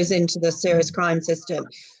goes into the serious crime system.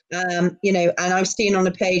 And I've seen on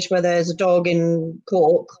a page where there's a dog in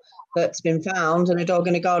Cork that's been found and a dog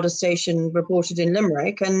in a Garda station reported in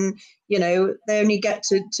Limerick. And, they only get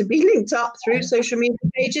to be linked up through social media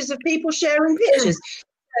pages of people sharing pictures.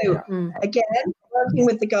 So again, working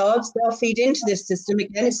with the guards, they'll feed into this system.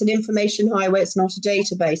 Again, it's an information highway, it's not a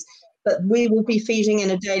database. But we will be feeding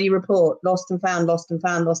in a daily report, lost and found, lost and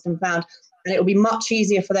found, lost and found. And it will be much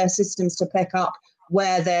easier for their systems to pick up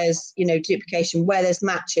where there's, duplication, where there's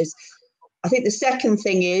matches. I think the second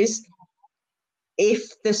thing is, if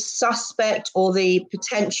the suspect or the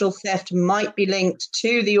potential theft might be linked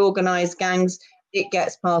to the organised gangs, it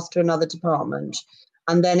gets passed to another department.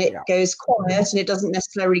 And then it goes quiet and it doesn't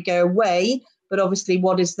necessarily go away. But obviously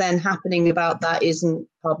what is then happening about that isn't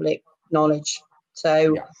public knowledge.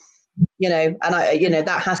 So, and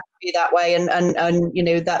that has to be that way.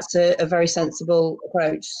 And that's a very sensible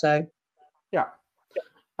approach. So, yeah.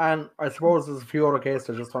 And I suppose there's a few other cases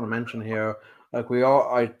I just want to mention here.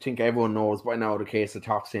 I think everyone knows by now the case of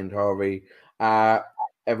Topsy and Turvey.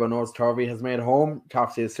 Everyone knows Turvey has made a home.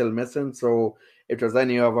 Topsy is still missing. So if there's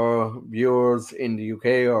any other viewers in the UK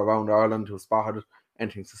or around Ireland who spotted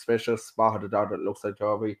anything suspicious, spotted a dog that looks like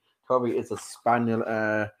Turvey. Turvey is a spaniel,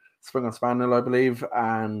 Springer Spaniel, I believe.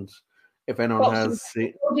 And if anyone has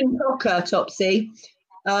seen Golden Cocker, Topsy.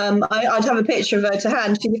 I'd have a picture of her to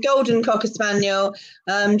hand. She's a golden cocker spaniel.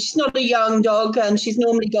 She's not a young dog, and she's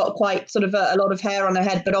normally got quite sort of a lot of hair on her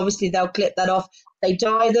head, but obviously they'll clip that off. They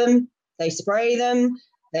dye them, they spray them,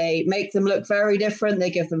 they make them look very different,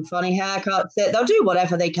 they give them funny haircuts. They'll do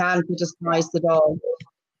whatever they can to disguise the dog.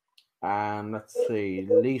 And let's see,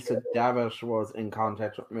 Lisa Davitt was in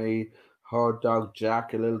contact with me. Her dog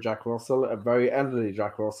Jack, a little Jack Russell, a very elderly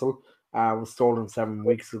Jack Russell, was stolen 7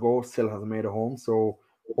 weeks ago, still hasn't made a home, so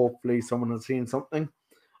hopefully someone has seen something.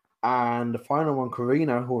 And the final one,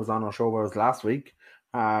 Karina, who was on our show was last week.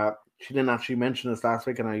 She didn't actually mention this last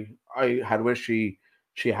week, and I had wished she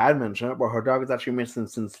she had mentioned it, but her dog is actually missing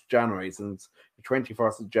since January, since the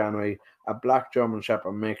 21st of January. A black German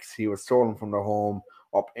Shepherd mix. He was stolen from their home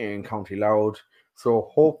up in County Louth. So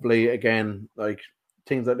hopefully, again, like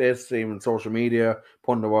things like this, even social media,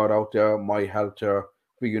 putting the word out there might help to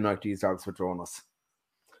reunite these dogs with Jonas.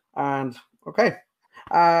 And okay.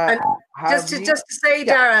 And just to say,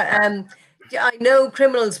 Dara, I know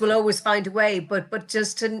criminals will always find a way, but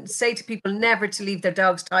just to say to people never to leave their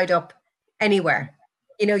dogs tied up anywhere.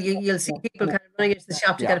 You know, you'll see people kind of running into the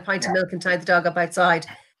shop to get a pint of milk and tie the dog up outside.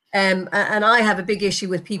 And I have a big issue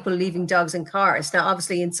with people leaving dogs in cars. Now,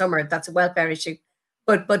 obviously, in summer that's a welfare issue,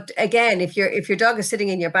 but again, if your dog is sitting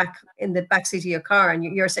in the back seat of your car and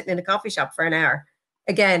you're sitting in a coffee shop for an hour,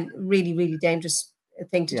 again, really, really dangerous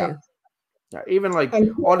thing to do. Yeah, even like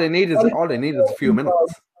all they need is a few minutes.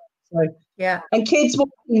 Yeah, and kids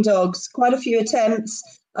walking dogs, quite a few attempts.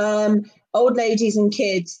 Old ladies and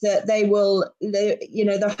kids that they'll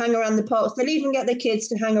hang around the parks. They'll even get their kids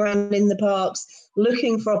to hang around in the parks,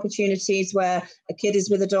 looking for opportunities where a kid is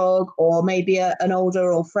with a dog, or maybe an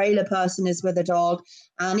older or frailer person is with a dog.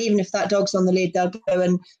 And even if that dog's on the lead, they'll go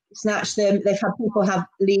and snatch them. They've had people have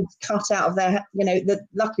leads cut out of their,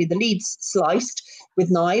 luckily the leads sliced with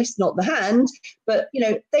knives, not the hand, but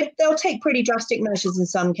they'll take pretty drastic measures in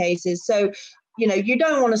some cases. So you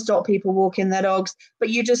don't want to stop people walking their dogs, but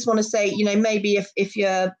you just want to say, maybe if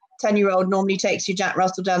your 10-year-old normally takes your Jack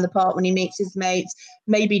Russell down the park when he meets his mates,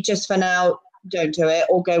 maybe just for now, don't do it,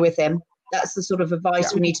 or go with him. That's the sort of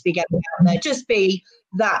advice we need to be getting out there. Just be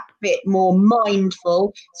that bit more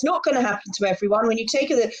mindful. It's not going to happen to everyone. When you take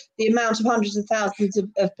the amount of hundreds of thousands of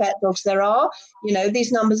pet dogs there are,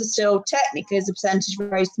 these numbers are still technically as a percentage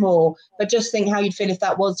very small, but just think how you'd feel if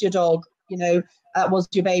that was your dog, that was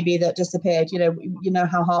your baby that disappeared. You know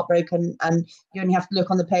how heartbroken, and you only have to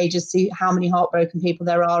look on the pages, see how many heartbroken people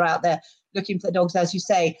there are out there looking for the dogs, as you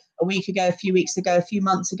say, a week ago, a few weeks ago, a few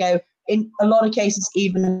months ago, in a lot of cases,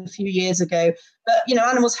 even a few years ago. But,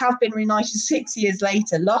 animals have been reunited 6 years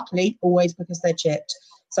later, luckily, always because they're chipped.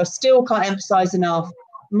 So still can't emphasize enough,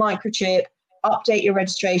 microchip, update your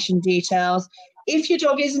registration details. If your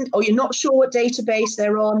dog isn't, or you're not sure what database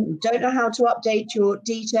they're on, you don't know how to update your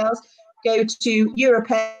details, go to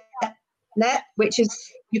EuroPetNet, which is,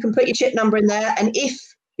 you can put your chip number in there. And if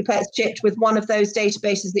your pet's chipped with one of those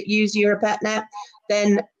databases that use EuroPetNet,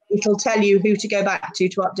 then it'll tell you who to go back to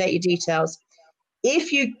update your details.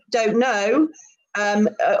 If you don't know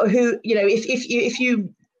if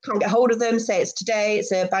you can't get hold of them, say it's today,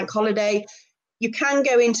 it's a bank holiday, you can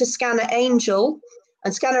go into Scanner Angel,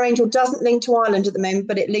 and Scanner Angel doesn't link to Ireland at the moment,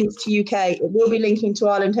 but it links to UK. It will be linking to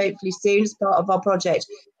Ireland hopefully soon as part of our project.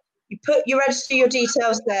 You register your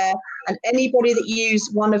details there, and anybody that use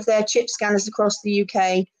one of their chip scanners across the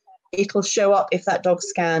UK, it'll show up if that dog's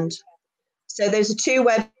scanned. So those are two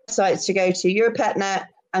websites to go to, EuroPetNet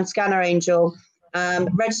and Scanner Angel.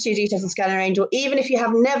 Register your details on Scanner Angel. Even if you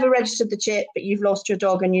have never registered the chip, but you've lost your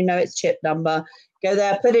dog and you know its chip number, go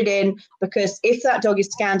there, put it in, because if that dog is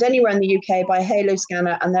scanned anywhere in the UK by a Halo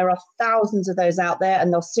scanner, and there are thousands of those out there,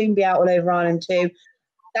 and they'll soon be out all over Ireland too,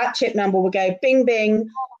 that chip number will go bing, bing,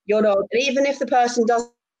 your dog. And even if the person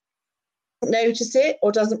doesn't notice it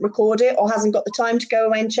or doesn't record it or hasn't got the time to go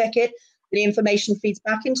away and check it, the information feeds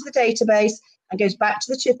back into the database and goes back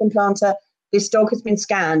to the chip implanter. This dog has been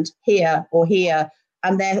scanned here or here,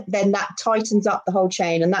 and then that tightens up the whole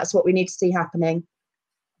chain, and that's what we need to see happening.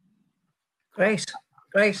 Great.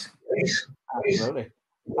 Absolutely.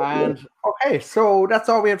 And okay, so that's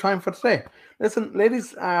all we have time for today. Listen,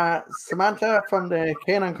 ladies, Samantha from the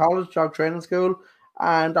Canaan College Dog Training School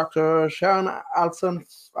and Dr. Sharon Alson,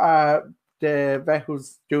 the vet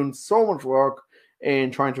who's doing so much work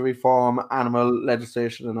in trying to reform animal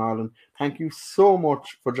legislation in Ireland. Thank you so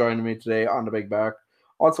much for joining me today on The Big Bark.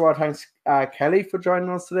 Also, I thank Kelly for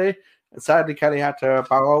joining us today. Sadly, Kelly had to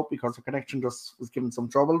bow out because her connection just was giving some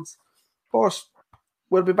troubles. But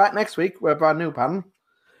we'll be back next week with a brand new panel.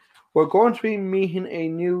 We're going to be meeting a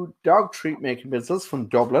new dog treat making business from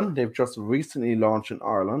Dublin. They've just recently launched in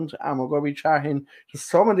Ireland, and we're going to be chatting to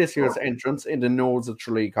some of this year's entrants in the Nose of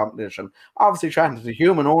Tralee competition. Obviously, chatting to the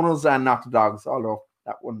human owners and not the dogs, although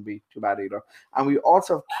that wouldn't be too bad either. And we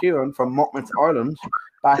also have Kieran from Muppets Ireland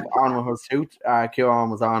back on with her suit. Kieran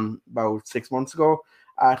was on about 6 months ago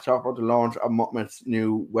to talk about the launch of Muppets'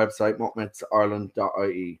 new website,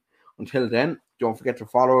 muppetsireland.ie. Until then, don't forget to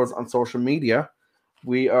follow us on social media.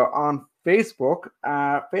 We are on Facebook,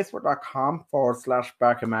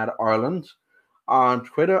 facebook.com/BarkandMad Ireland. On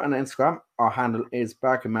Twitter and Instagram, our handle is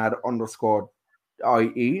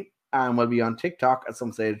barkandmad_IE. And we'll be on TikTok at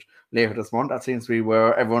some stage later this month. That seems to be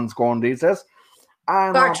where everyone's going these days.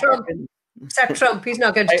 And Except Trump, he's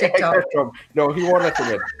not going to TikTok. Except Trump. No, he won't let you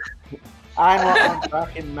win. And we're on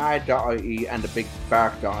backinmad.ie and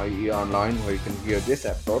thebigbark.ie online, where you can hear this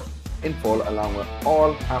episode in full along with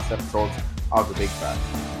all past episodes of The Big Bark.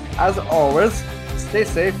 As always, stay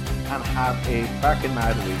safe and have a Back in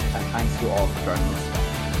Mad week, and thanks to all for joining us.